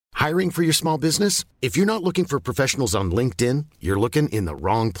Hiring for your small business? If you're not looking for professionals on LinkedIn, you're looking in the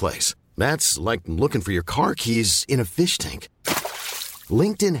wrong place. That's like looking for your car keys in a fish tank.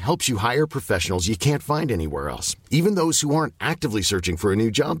 LinkedIn helps you hire professionals you can't find anywhere else, even those who aren't actively searching for a new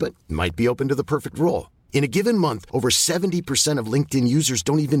job but might be open to the perfect role. In a given month, over 70% of LinkedIn users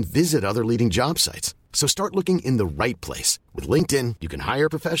don't even visit other leading job sites. So start looking in the right place. With LinkedIn, you can hire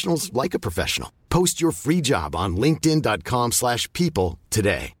professionals like a professional. Post your free job on linkedin.com/people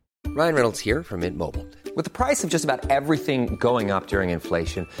today. Ryan Reynolds here from Mint Mobile. With the price of just about everything going up during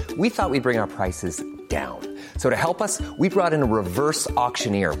inflation, we thought we'd bring our prices down. So to help us, we brought in a reverse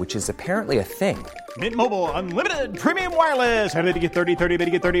auctioneer, which is apparently a thing. Mint Mobile Unlimited Premium Wireless. How to get 30, 30, bit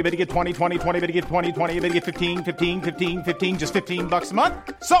to get 30, bit to get 20, 20, 20, bit to get 20, 20, bit to get 15, 15, 15, 15, just $15 a month?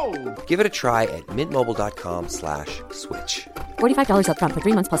 Sold! Give it a try at mintmobile.com/switch. $45 up front for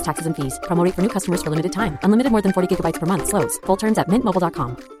 3 months plus taxes and fees. Promo rate for new customers for limited time. Unlimited more than 40 gigabytes per month. Slows full terms at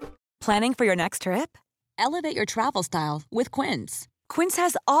mintmobile.com. Planning for your next trip? Elevate your travel style with Quince. Quince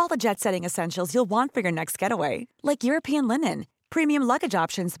has all the jet-setting essentials you'll want for your next getaway, like European linen, premium luggage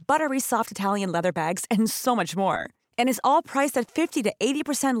options, buttery soft Italian leather bags, and so much more. And is all priced at 50 to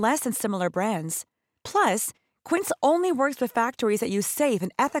 80% less than similar brands. Plus, Quince only works with factories that use safe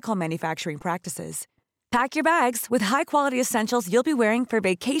and ethical manufacturing practices. Pack your bags with high-quality essentials you'll be wearing for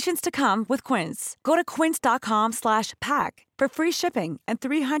vacations to come with Quince. Go to quince.com/pack for free shipping and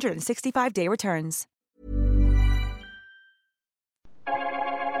 365-day returns.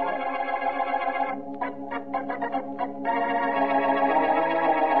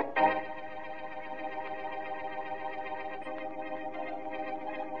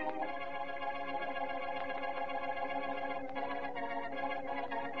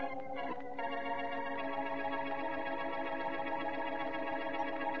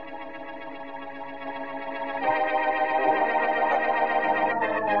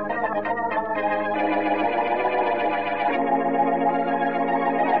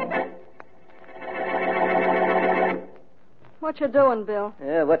 What you doing, Bill?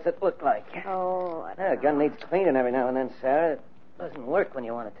 Yeah, what's it look like? Oh, A gun needs cleaning every now and then, Sarah. It doesn't work when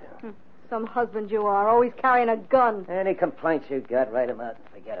you want it to. some husband you are, always carrying a gun. Any complaints you got, write 'em out and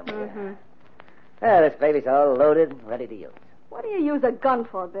forget 'em. Mm-hmm. This baby's all loaded and ready to use. What do you use a gun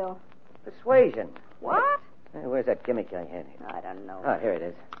for, Bill? Persuasion. What? Where's that gimmick I had here? I don't know. Oh, here it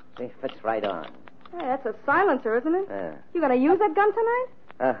is. See, fits right on. Hey, that's a silencer, isn't it? Yeah. You gonna use that gun tonight?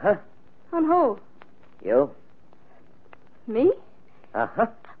 Uh-huh. On who? You? Me? Uh-huh.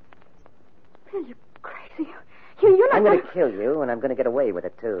 Bill, you're crazy. You're not I'm going to kill you, and I'm going to get away with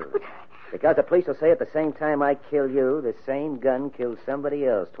it, too. Because the police will say at the same time I kill you, the same gun kills somebody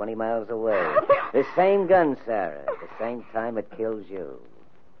else 20 miles away. The same gun, Sarah. At the same time it kills you.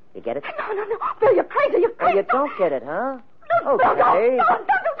 You get it? No. Bill, you're crazy. You're crazy. Oh, you don't get it, huh? No, okay. Don't.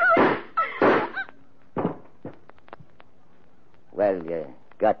 Well, you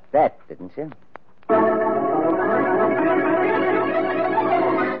got that, didn't you?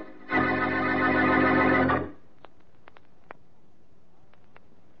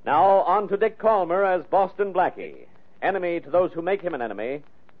 Now, on to Dick Calmer as Boston Blackie. Enemy to those who make him an enemy.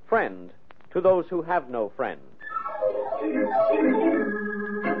 Friend to those who have no friend.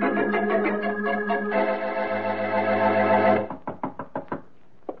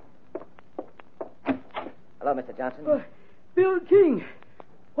 Hello, Mr. Johnson. Bill King.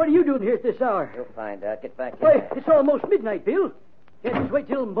 What are you doing here at this hour? You'll find out. Get back Why, here. it's almost midnight, Bill. Can't just wait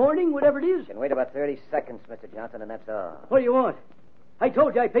till morning, whatever it is? You can wait about 30 seconds, Mr. Johnson, and that's all. What do you want? I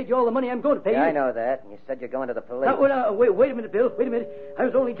told you I paid you all the money I'm going to pay you. I know that, and you said you're going to the police. Wait a minute, Bill. Wait a minute. I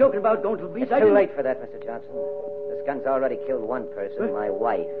was only joking about going to the police. It's too late for that, Mr. Johnson. This gun's already killed one person, my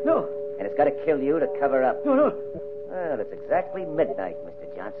wife. No. And it's got to kill you to cover up. No. Well, it's exactly midnight,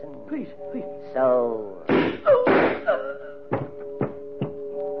 Mr. Johnson. Please. So...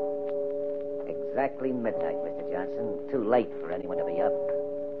 Exactly midnight, Mr. Johnson. Too late for anyone to be up.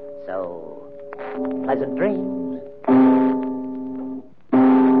 So, pleasant dreams.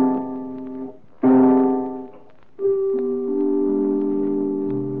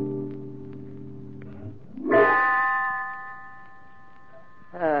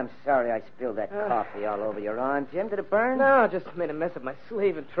 I'm sorry I spilled that coffee all over your arm, Jim. Did it burn? No, just made a mess of my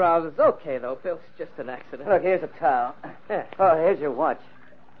sleeve and trousers. Okay, though, Bill. It's just an accident. Look, here's a towel. Yeah. Oh, here's your watch.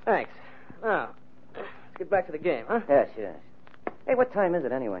 Thanks. Now, let's get back to the game, huh? Yes. Hey, what time is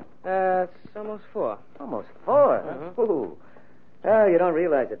it anyway? It's almost 4. Almost 4? Uh-huh. Ooh. Oh, you don't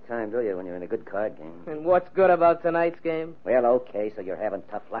realize the time, do you, when you're in a good card game? And what's good about tonight's game? Well, okay, so you're having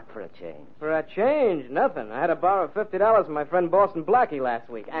tough luck for a change. For a change? Nothing. I had to borrow $50 from my friend Boston Blackie last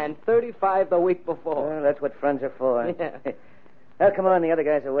week, and $35 the week before. Well, that's what friends are for. Yeah. Oh, come on, the other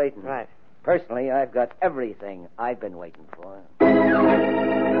guys are waiting. Right. Personally, I've got everything I've been waiting for.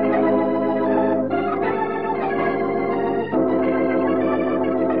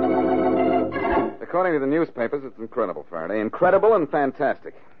 According to the newspapers, it's incredible, Faraday. Incredible and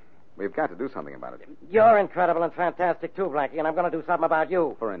fantastic. We've got to do something about it. You're incredible and fantastic, too, Blackie, and I'm going to do something about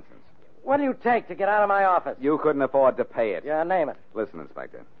you. For instance? What do you take to get out of my office? You couldn't afford to pay it. Yeah, name it. Listen,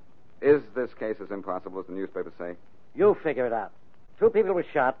 Inspector. Is this case as impossible as the newspapers say? You figure it out. 2 people were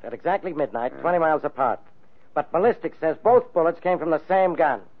shot at exactly midnight, 20 miles apart. But ballistics says both bullets came from the same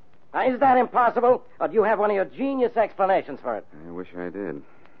gun. Now, is that impossible, or do you have one of your genius explanations for it? I wish I did.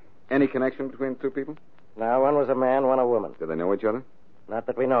 Any connection between the 2 people? No, one was a man, one a woman. Did they know each other? Not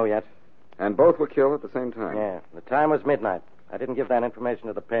that we know yet. And both were killed at the same time? Yeah, the time was midnight. I didn't give that information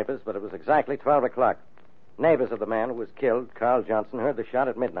to the papers, but it was exactly 12 o'clock. Neighbors of the man who was killed, Carl Johnson, heard the shot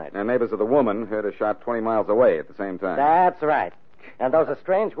at midnight. And neighbors of the woman heard a shot 20 miles away at the same time. That's right. And those are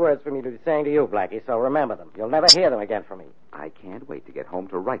strange words for me to be saying to you, Blackie, so remember them. You'll never hear them again from me. I can't wait to get home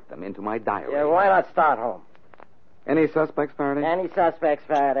to write them into my diary. Yeah, why not start home? Any suspects, Faraday? Any suspects,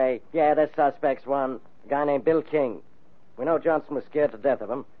 Faraday? Yeah, there's suspects. One, a guy named Bill King. We know Johnson was scared to death of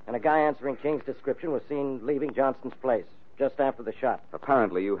him, and a guy answering King's description was seen leaving Johnson's place just after the shot.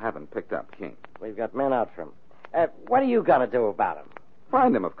 Apparently you haven't picked up King. We've got men out for him. What are you going to do about him?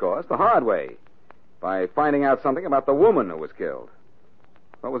 Find him, of course, the hard way. By finding out something about the woman who was killed.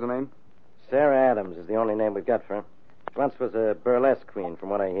 What was her name? Sarah Adams is the only name we've got for her. She once was a burlesque queen, from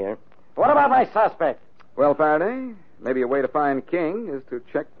what I hear. What about my suspect? Well, Faraday, maybe a way to find King is to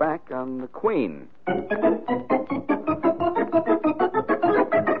check back on the Queen.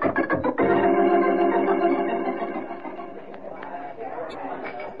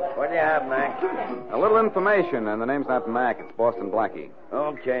 What do you have, Mac? A little information, and the name's not Mac, it's Boston Blackie.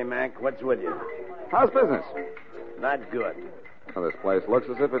 Okay, Mac. What's with you? How's business? Not good. Well, this place looks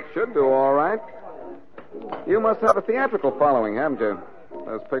as if it should do all right. You must have a theatrical following, haven't you?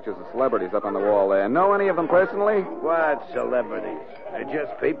 Those pictures of celebrities up on the wall there. Know any of them personally? What celebrities? They're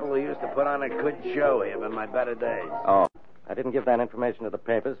just people who used to put on a good show here in my better days. Oh. I didn't give that information to the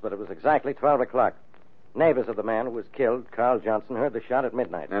papers, but it was exactly 12 o'clock. Neighbors of the man who was killed, Carl Johnson, heard the shot at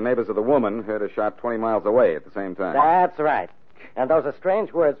midnight. And neighbors of the woman heard a shot 20 miles away at the same time. That's right. And those are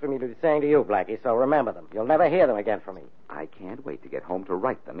strange words for me to be saying to you, Blackie, so remember them. You'll never hear them again from me. I can't wait to get home to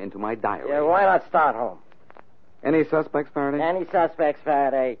write them into my diary. Yeah, why not start home? Any suspects, Faraday? Any suspects,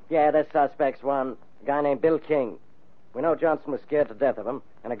 Faraday? Yeah, there's suspects. One, a guy named Bill King. We know Johnson was scared to death of him,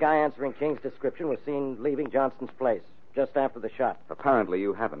 and a guy answering King's description was seen leaving Johnson's place just after the shot. Apparently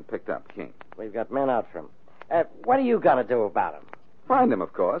you haven't picked up King. We've got men out for him. What are you going to do about him? Find him,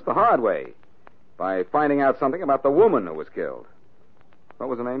 of course, the hard way. By finding out something about the woman who was killed. What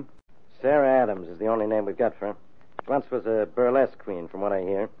was her name? Sarah Adams is the only name we've got for her. She once was a burlesque queen, from what I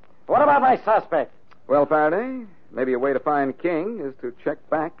hear. What about my suspect? Well, Faraday, maybe a way to find King is to check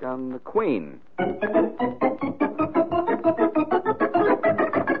back on the Queen.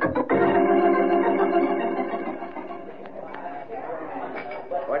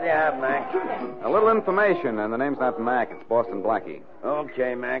 What do you have, Mac? A little information, and the name's not Mac, it's Boston Blackie.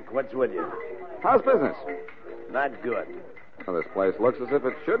 Okay, Mac. What's with you? How's business? Not good. Well, this place looks as if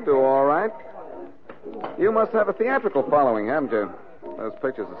it should do all right. You must have a theatrical following, haven't you? Those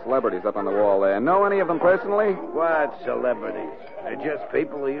pictures of celebrities up on the wall there. Know any of them personally? What celebrities? They're just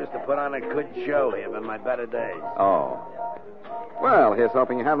people who used to put on a good show here in my better days. Oh. Well, here's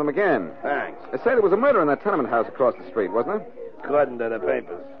hoping you have them again. Thanks. They say there was a murder in that tenement house across the street, wasn't there? According to the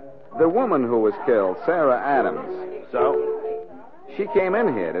papers. The woman who was killed, Sarah Adams. So? She came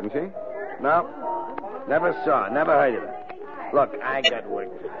in here, didn't she? No. Never saw her. Never heard of her. Look, I got work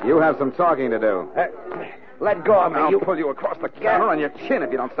to do. You have some talking to do. Let go of me. I'll pull you across the counter on your chin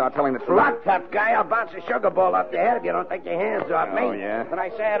if you don't start telling the truth. Look, tough guy, I'll bounce a sugar ball up the head if you don't take your hands off me. Oh, yeah? When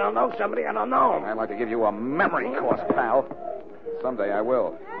I say I don't know somebody, I don't know him. I'd like to give you a memory course, pal. Someday I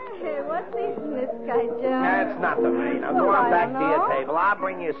will. Hey, what's eating this guy, Joe? That's nothing, me. Now go on back to your table. I'll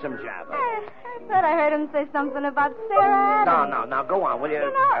bring you some java. I thought I heard him say something about Sarah Adams. No. Now go on, will you?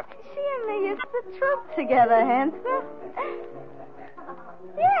 You know, she and me used to troop together, Hanson.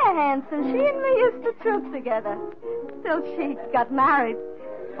 Yeah, Hanson, she and me used to troop together. Till she got married.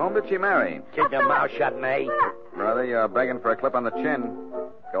 Whom did she marry? Keep your mouth shut, May. Brother, you're begging for a clip on the chin.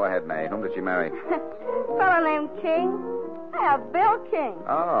 Go ahead, May. Whom did she marry? Fellow named King. Yeah, Bill King.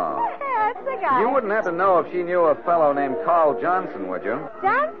 Oh. Yeah, that's the guy. You wouldn't have to know if she knew a fellow named Carl Johnson, would you?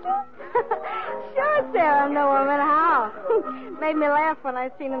 Johnson? Sure, Sarah knew him, and how? Made me laugh when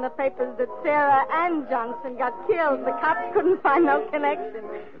I seen in the papers that Sarah and Johnson got killed. The cops couldn't find no connection.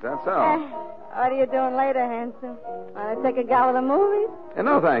 Is that so? What are you doing later, handsome? Want to take a gal to the movies?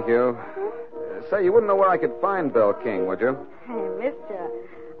 No, thank you. Say, you wouldn't know where I could find Bill King, would you? Hey, mister,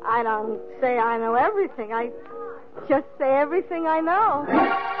 I don't say I know everything. I just say everything I know.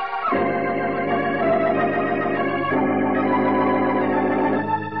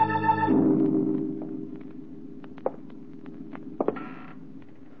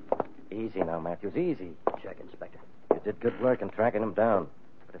 Easy now, Matthews, easy. Check, Inspector. You did good work in tracking him down.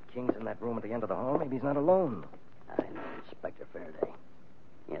 But if King's in that room at the end of the hall, maybe he's not alone. I know Inspector Faraday.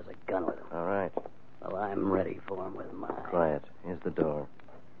 He has a gun with him. All right. Well, I'm ready for him with mine. Quiet. Here's the door.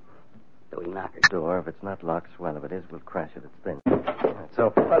 Do we knock it? Door, if it's not locked, swell. If it is, we'll crash it. It's thin. It's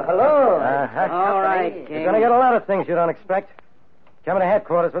open. Well, hello. All right, King. King. You're going to get a lot of things you don't expect. Coming to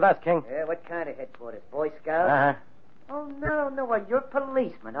headquarters with us, King. Yeah, what kind of headquarters? Boy Scouts? Uh-huh. Oh, no. Well, you're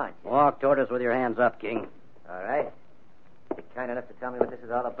policeman, aren't you? Walk toward us with your hands up, King. All right. You kind enough to tell me what this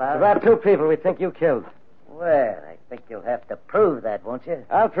is all about? About 2 people we think you killed. Well, I think you'll have to prove that, won't you?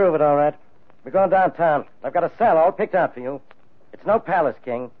 I'll prove it, all right. We're going downtown. I've got a cell all picked out for you. It's no palace,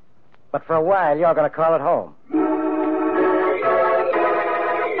 King. But for a while, you're going to call it home.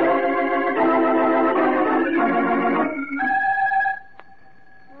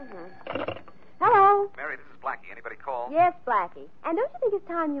 Hello. Mary, this is Blackie. Anybody call? Yes, Blackie. And don't you think it's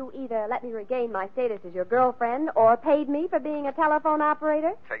time you either let me regain my status as your girlfriend or paid me for being a telephone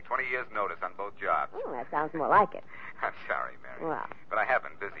operator? Take 20 years' notice on both jobs. Oh, that sounds more like it. I'm sorry, Mary. Well. But I have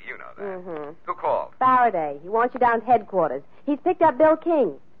been busy. You know that. Mm-hmm. Who called? Faraday. He wants you down at headquarters. He's picked up Bill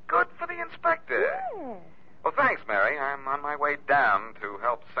King. Good for the inspector. Yeah. Well, thanks, Mary. I'm on my way down to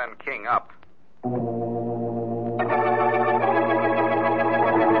help send King up.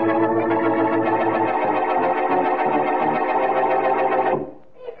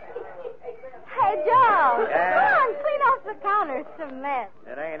 Hey, Joe. Yeah? Come on, clean off the counter. It's a mess.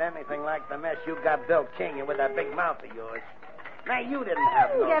 It ain't anything like the mess you got Bill King in with that big mouth of yours. Now, you didn't have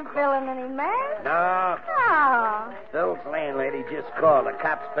Didn't no... get Bill in any mess. No. Oh. Bill's landlady just called. The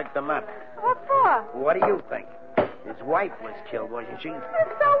cops picked him up. What for? What do you think? His wife was killed, wasn't she?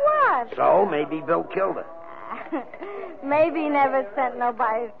 So what? So maybe Bill killed her. Maybe he never sent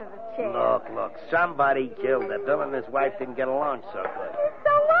nobody to the chair. Look. Somebody killed her. Bill and his wife didn't get along so good.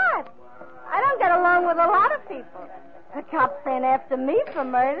 So what? I don't get along with a lot of people. The cops ain't after me for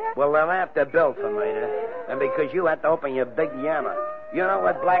murder. Well, they're after Bill for murder. And because you had to open your big yammer. You know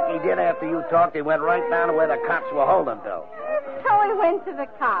what Blackie did after you talked? He went right down to where the cops were holding Bill. So he went to the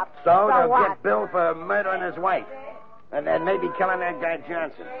cops. So they'll what? get Bill for murdering his wife. And then maybe killing that guy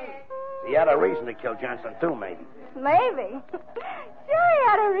Johnson. He had a reason to kill Johnson, too, maybe. Maybe. Sure, he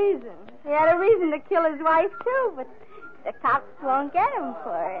had a reason. He had a reason to kill his wife, too, but the cops won't get him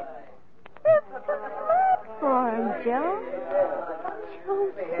for it. They're too smart for him, Joe.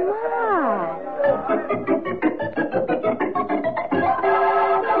 Too smart.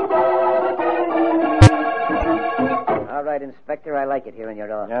 All right, Inspector, I like it here in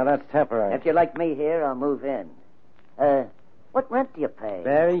your office. Yeah, that's temporary. If you like me here, I'll move in. What rent do you pay?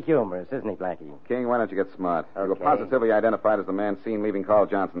 Very humorous, isn't he, Blackie? King, why don't you get smart? You were Okay. positively identified as the man seen leaving Carl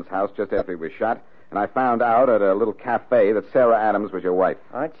Johnson's house just after he was shot, and I found out at a little cafe that Sarah Adams was your wife.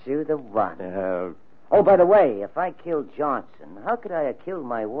 Aren't you the one? Oh, by the way, if I killed Johnson, how could I have killed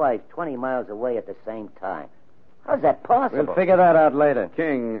my wife 20 miles away at the same time? How's that possible? We'll figure that out later.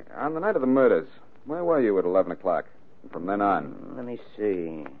 King, on the night of the murders, where were you at 11 o'clock? And from then on? Let me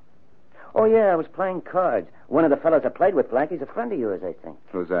see. Oh, yeah, I was playing cards. One of the fellows I played with, Blackie's a friend of yours, I think.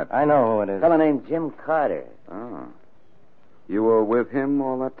 Who's that? I know who it A is. fellow named Jim Carter. Oh. You were with him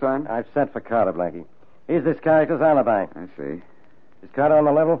all that time? I've sent for Carter, Blackie. He's this character's alibi. I see. Is Carter on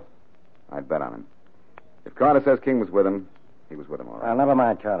the level? I'd bet on him. If Carter says King was with him, he was with him, all right. Well, never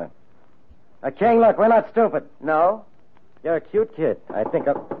mind, Carter. King, look, we're not stupid. No? You're a cute kid. I think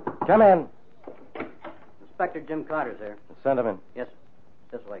I'll... Come in. Inspector Jim Carter's there. Send him in. Yes, sir.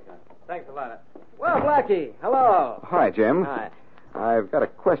 This way, Carter. Thanks a lot. Well, Blackie, hello. Hi, Jim. Hi. I've got a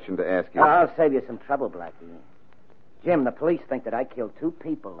question to ask you. I'll save you some trouble, Blackie. Jim, the police think that I killed 2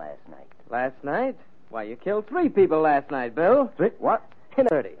 people last night. Last night? Why, you killed 3 people last night, Bill. 3? What? In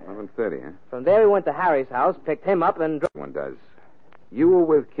 30. 11:30, huh? From there, we went to Harry's house, picked him up, and... One does. You were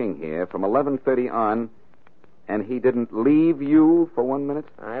with King here from 11:30 on, and he didn't leave you for 1 minute?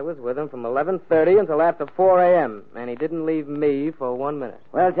 I was with him from 11:30 until after 4 a.m., and he didn't leave me for 1 minute.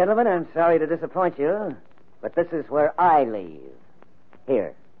 Well, gentlemen, I'm sorry to disappoint you. But this is where I leave.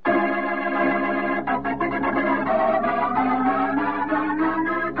 Here.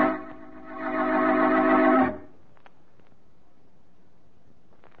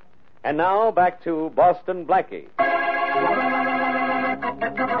 And now back to Boston Blackie.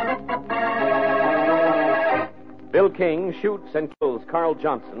 Bill King shoots and kills Carl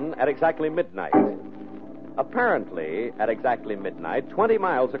Johnson at exactly midnight. Apparently, at exactly midnight, 20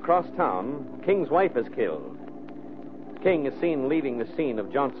 miles across town, King's wife is killed. King is seen leaving the scene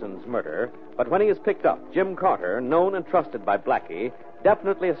of Johnson's murder, but when he is picked up, Jim Carter, known and trusted by Blackie,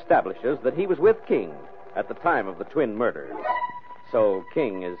 definitely establishes that he was with King at the time of the twin murders. So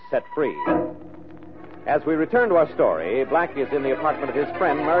King is set free. As we return to our story, Blackie is in the apartment of his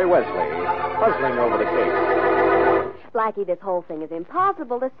friend, Mary Wesley, puzzling over the case. Blackie, this whole thing is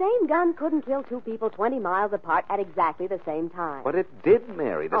impossible. The same gun couldn't kill two people 20 miles apart at exactly the same time. But it did,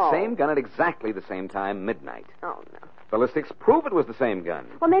 Mary. The Oh. same gun at exactly the same time, midnight. Oh, no. Ballistics prove it was the same gun.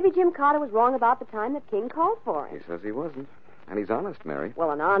 Well, maybe Jim Carter was wrong about the time that King called for He him. says he wasn't. And he's honest, Mary.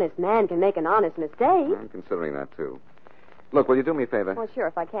 Well, an honest man can make an honest mistake. I'm considering that, too. Look, will you do me a favor? Well, sure,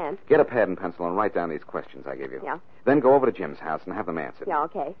 if I can. Get a pad and pencil and write down these questions I gave you. Yeah. Then go over to Jim's house and have them answered. Yeah,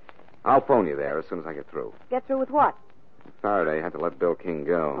 okay. I'll phone you there as soon as I get through. Get through with what? Faraday had to let Bill King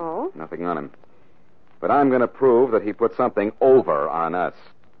go. Oh? Nothing on him. But I'm going to prove that he put something over on us.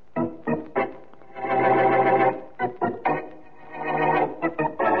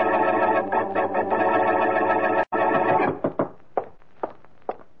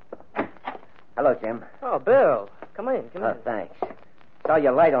 Hello, Jim. Oh, Bill. Come in. Oh, thanks. Saw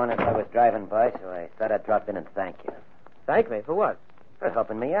your light on as I was driving by, so I thought I'd drop in and thank you. Thank me for what? For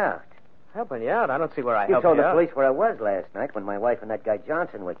helping me out. Helping you out? I don't see where I You helped told you the out. police where I was last night when my wife and that guy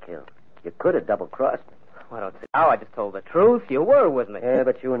Johnson were killed. You could have double-crossed me. I don't see how. I just told the truth. You were with me. Yeah,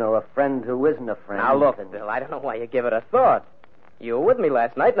 but you know, a friend who isn't a friend. Now, look, Bill, I don't know why you give it a thought. You were with me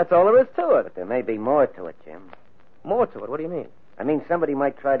last night, and that's all there is to it. But there may be more to it, Jim. More to it? What do you mean? I mean, somebody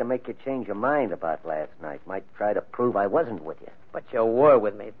might try to make you change your mind about last night. Might try to prove I wasn't with you. But you were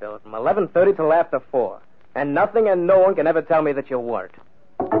with me, Bill, from 11:30 till after 4. And nothing and no one can ever tell me that you weren't.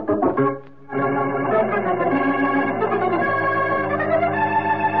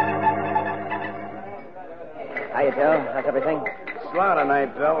 Hiya, Joe. How's everything? Slaughter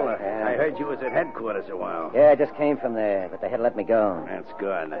night, Bill. I heard you was at headquarters a while. Yeah, I just came from there, but they had to let me go. That's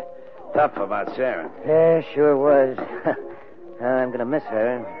good. Tough about Sarah. Yeah, sure was. I'm going to miss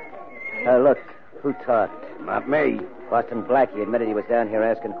her. Look, who talked? Not me. Boston Blackie admitted he was down here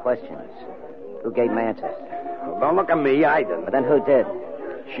asking questions. Who gave him answers? Well, don't look at me. I didn't. But then who did?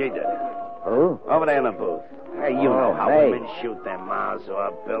 She did. Who? Over there in the booth. Hey, you know how hey. women shoot their mouths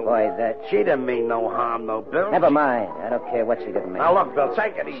off, Bill. Boy, that... She didn't mean no harm, no, Bill. Never mind. I don't care what she did me. Now, look, Bill,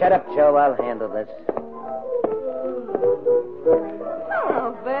 take it easy. Shut up, Joe. I'll handle this.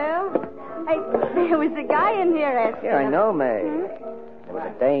 Oh, Bill. Hey, there was a guy in here asking. Yeah, I know, May. There was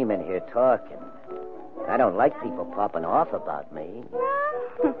a dame in here talking. I don't like people popping off about me.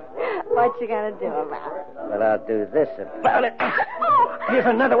 What you gonna do about it? Well, I'll do this about it. Here's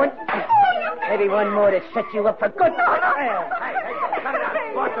another one. Maybe one more to set you up for good. Hey, cut it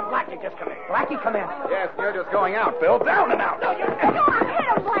out. Boston Blackie just come in. Blackie, come in. Yes, you're just going out, Bill. Down and out. Go on, hit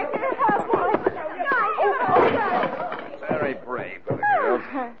him, Blackie. Oh, boy. Very brave for the girls.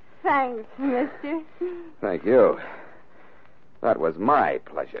 Thanks, mister. Thank you. That was my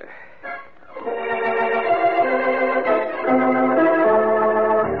pleasure.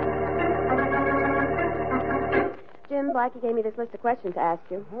 Jim, Blackie gave me this list of questions to ask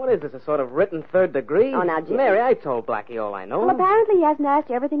you. What is this, a sort of written third degree? Oh, now, Jim. Mary, I told Blackie all I know. Well, apparently he hasn't asked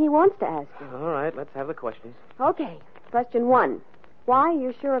you everything he wants to ask you. All right, let's have the questions. Okay. Question 1. Why are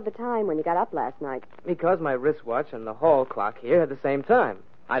you sure of the time when you got up last night? Because my wristwatch and the hall clock here had the same time.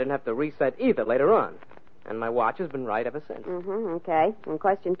 I didn't have to reset either later on. And my watch has been right ever since. Mm-hmm, okay. And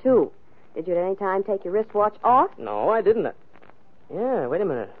question 2. Did you at any time take your wristwatch off? No, I didn't. Yeah, wait a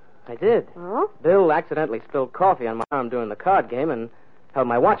minute. I did. Oh? Bill accidentally spilled coffee on my arm during the card game and held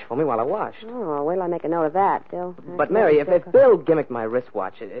my watch for me while I washed. Oh, wait till I make a note of that, Bill. But, Mary, if Bill gimmicked my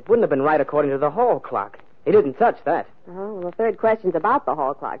wristwatch, it wouldn't have been right according to the hall clock. He didn't touch that. Oh, well, the third question's about the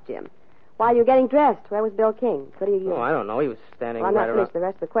hall clock, Jim. While you were getting dressed, where was Bill King? Could he... Oh, I don't know. He was standing Well, I'm right not around... finished. The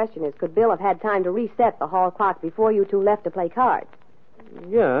rest of the question is, could Bill have had time to reset the hall clock before you two left to play cards?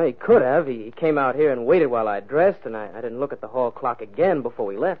 Yeah, he could have. He came out here and waited while I dressed, and I didn't look at the hall clock again before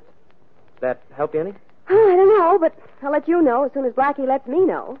we left. That help you any? I don't know, but I'll let you know as soon as Blackie lets me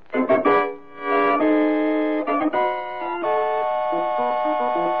know.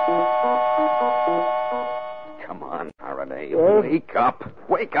 Come on, Faraday. Wake up.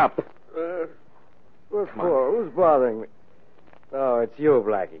 Wake up. Come on. Whoa, who's bothering me? Oh, it's you,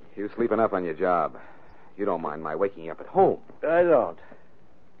 Blackie. You sleep enough on your job. You don't mind my waking you up at home. I don't.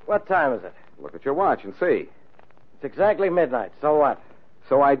 What time is it? Look at your watch and see. It's exactly midnight. So what?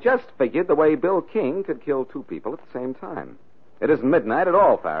 So I just figured the way Bill King could kill two people at the same time. It isn't midnight at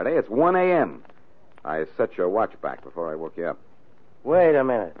all, Faraday. It's 1 a.m. I set your watch back before I woke you up. Wait a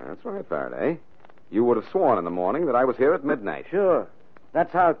minute. That's right, Faraday. You would have sworn in the morning that I was here at midnight. Sure.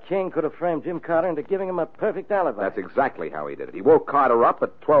 That's how King could have framed Jim Carter into giving him a perfect alibi. That's exactly how he did it. He woke Carter up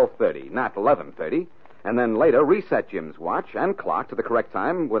at 12:30, not 11:30, and then later reset Jim's watch and clock to the correct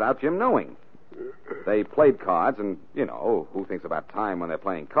time without Jim knowing. They played cards, and, you know, who thinks about time when they're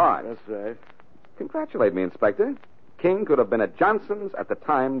playing cards? That's right. Congratulate me, Inspector. King could have been at Johnson's at the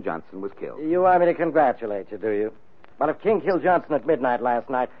time Johnson was killed. You want me to congratulate you, do you? Well, if King killed Johnson at midnight last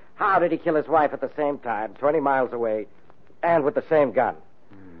night, how did he kill his wife at the same time, 20 miles away, and with the same gun?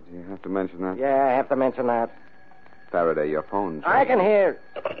 Do you have to mention that? Yeah, I have to mention that. Faraday, your phone's... I can hear.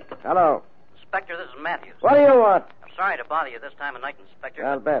 Hello. Inspector, this is Matthews. What do you want? I'm sorry to bother you this time of night, Inspector.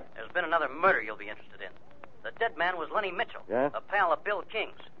 I'll bet. There's been another murder you'll be interested in. The dead man was Lenny Mitchell, Yeah? a pal of Bill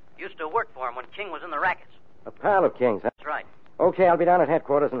King's. Used to work for him when King was in the rackets. A pal of King's, huh? That's right. Okay, I'll be down at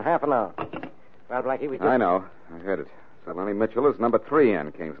headquarters in half an hour. Well, Blackie, we just... I know. I heard it. So Lenny Mitchell is number 3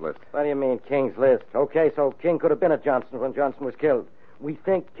 on King's list. What do you mean, King's list? Okay, so King could have been at Johnson when Johnson was killed. We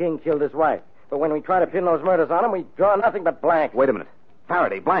think King killed his wife. But when we try to pin those murders on him, we draw nothing but blanks. Wait a minute.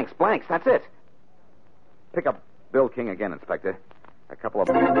 Faraday, blanks, that's it. Pick up Bill King again, Inspector. A couple of...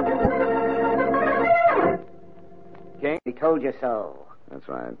 King? He told you so. That's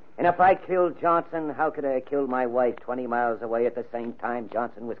right. And if I killed Johnson, how could I have killed my wife 20 miles away at the same time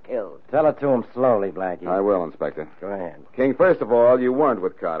Johnson was killed? Tell it to him slowly, Blackie. I will, Inspector. Go ahead. King, first of all, you weren't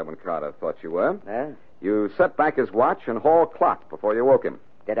with Carter when Carter thought you were. Huh? You set back his watch and hall clock before you woke him.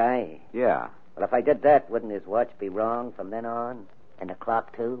 Did I? Yeah. Well, if I did that, wouldn't his watch be wrong from then on? And the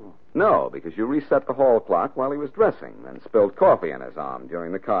clock, too? No, because you reset the hall clock while he was dressing and spilled coffee on his arm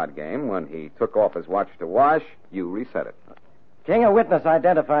during the card game. When he took off his watch to wash, you reset it. King, a witness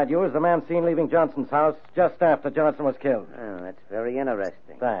identified you as the man seen leaving Johnson's house just after Johnson was killed. Oh, that's very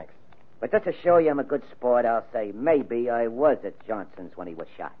interesting. Thanks. But just to show you I'm a good sport, I'll say maybe I was at Johnson's when he was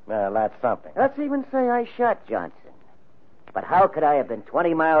shot. Well, that's something. Let's even say I shot Johnson. But how could I have been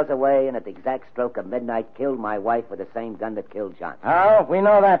 20 miles away and at the exact stroke of midnight killed my wife with the same gun that killed Johnson? Oh, we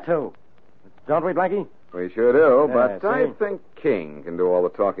know that, too. Don't we, Blackie? We sure do, Yeah, but I see? think King can do all the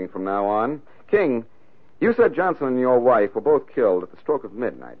talking from now on. King, you said Johnson and your wife were both killed at the stroke of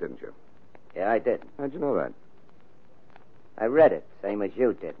midnight, didn't you? Yeah, I did. How'd you know that? I read it, same as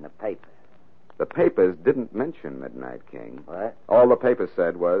you did in the paper. The papers didn't mention midnight, King. What? All the papers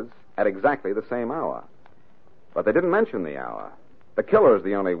said was at exactly the same hour. But they didn't mention the hour. The killer is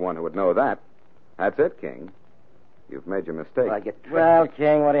the only one who would know that. That's it, King. You've made your mistake. Well,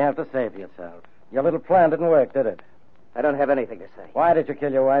 King, what do you have to say for yourself? Your little plan didn't work, did it? I don't have anything to say. Why did you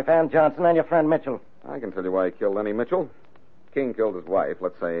kill your wife, Ann Johnson, and your friend Mitchell? I can tell you why he killed Lenny Mitchell. King killed his wife,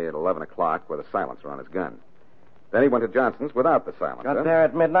 let's say at 11 o'clock, with a silencer on his gun. Then he went to Johnson's without the silencer. Got there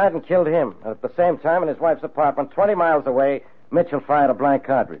at midnight and killed him. And at the same time, in his wife's apartment, 20 miles away, Mitchell fired a blank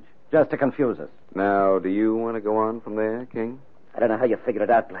cartridge, just to confuse us. Now, do you want to go on from there, King? I don't know how you figured it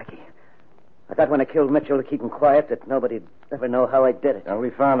out, Blackie. I thought when I killed Mitchell to keep him quiet that nobody'd ever know how I did it. And we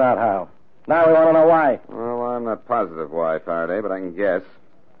found out how. Now we want to know why. Well, I'm not positive why, Faraday, but I can guess.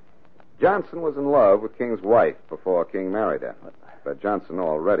 Johnson was in love with King's wife before King married her. But Johnson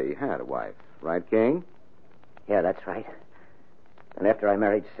already had a wife. Right, King? Yeah, that's right. And after I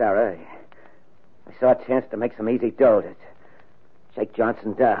married Sarah, I saw a chance to make some easy dough to shake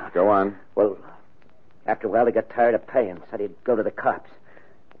Johnson down. Go on. Well, after a while, he got tired of paying, said he'd go to the cops.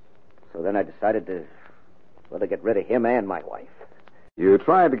 So then I decided to get rid of him and my wife. You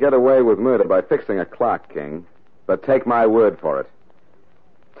tried to get away with murder by fixing a clock, King. But take my word for it.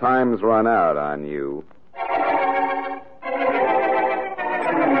 Time's run out on you.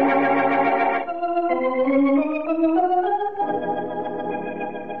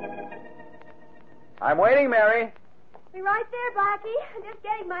 I'm waiting, Mary. Be right there, Blackie. I'm just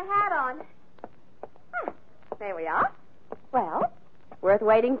getting my hat on. There we are. Well, worth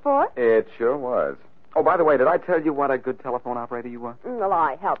waiting for? It sure was. Oh, by the way, did I tell you what a good telephone operator you were? Well,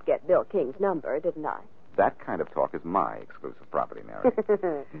 I helped get Bill King's number, didn't I? That kind of talk is my exclusive property,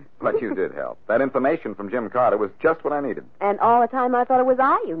 Mary. But you did help. That information from Jim Carter was just what I needed. And all the time I thought it was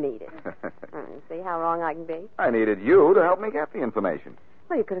I you needed. See how wrong I can be? I needed you to help me get the information.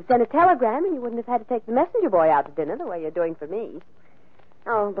 Well, you could have sent a telegram and you wouldn't have had to take the messenger boy out to dinner the way you're doing for me.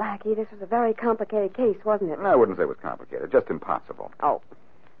 Oh, Blackie, this was a very complicated case, wasn't it? I wouldn't say it was complicated, just impossible. Oh.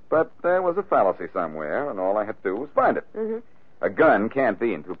 But there was a fallacy somewhere, and all I had to do was find it. Mm-hmm. A gun can't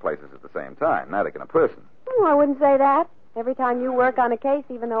be in two places at the same time. Neither can a person. Oh, I wouldn't say that. Every time you work on a case,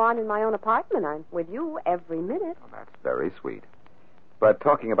 even though I'm in my own apartment, I'm with you every minute. Well, that's very sweet. But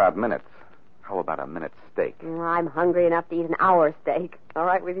talking about minutes, how about a minute steak? I'm hungry enough to eat an hour steak. All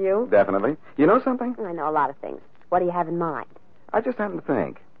right with you? Definitely. You know something? I know a lot of things. What do you have in mind? I just happened to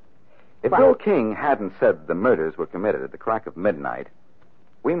think. If What? Bill King hadn't said the murders were committed at the crack of midnight,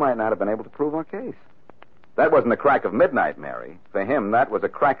 we might not have been able to prove our case. That wasn't the crack of midnight, Mary. For him, that was a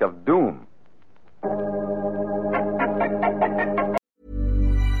crack of doom.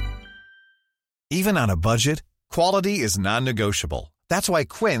 Even on a budget, quality is non-negotiable. That's why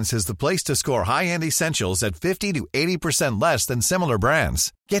Quince is the place to score high-end essentials at 50 to 80% less than similar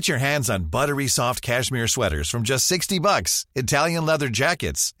brands. Get your hands on buttery soft cashmere sweaters from just $60, Italian leather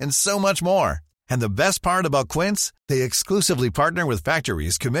jackets, and so much more. And the best part about Quince, they exclusively partner with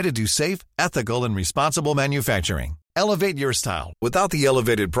factories committed to safe, ethical, and responsible manufacturing. Elevate your style without the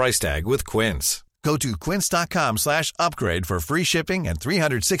elevated price tag with Quince. Go to quince.com/upgrade for free shipping and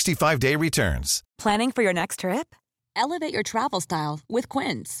 365-day returns. Planning for your next trip? Elevate your travel style with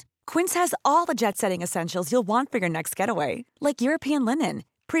Quince. Quince has all the jet-setting essentials you'll want for your next getaway, like European linen,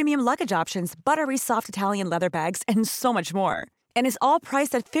 premium luggage options, buttery soft Italian leather bags, and so much more. And is all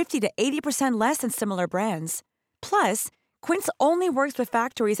priced at 50 to 80% less than similar brands. Plus, Quince only works with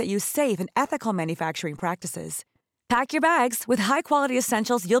factories that use safe and ethical manufacturing practices. Pack your bags with high-quality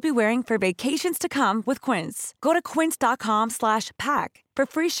essentials you'll be wearing for vacations to come with Quince. Go to quince.com/pack for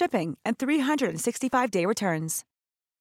free shipping and 365-day returns.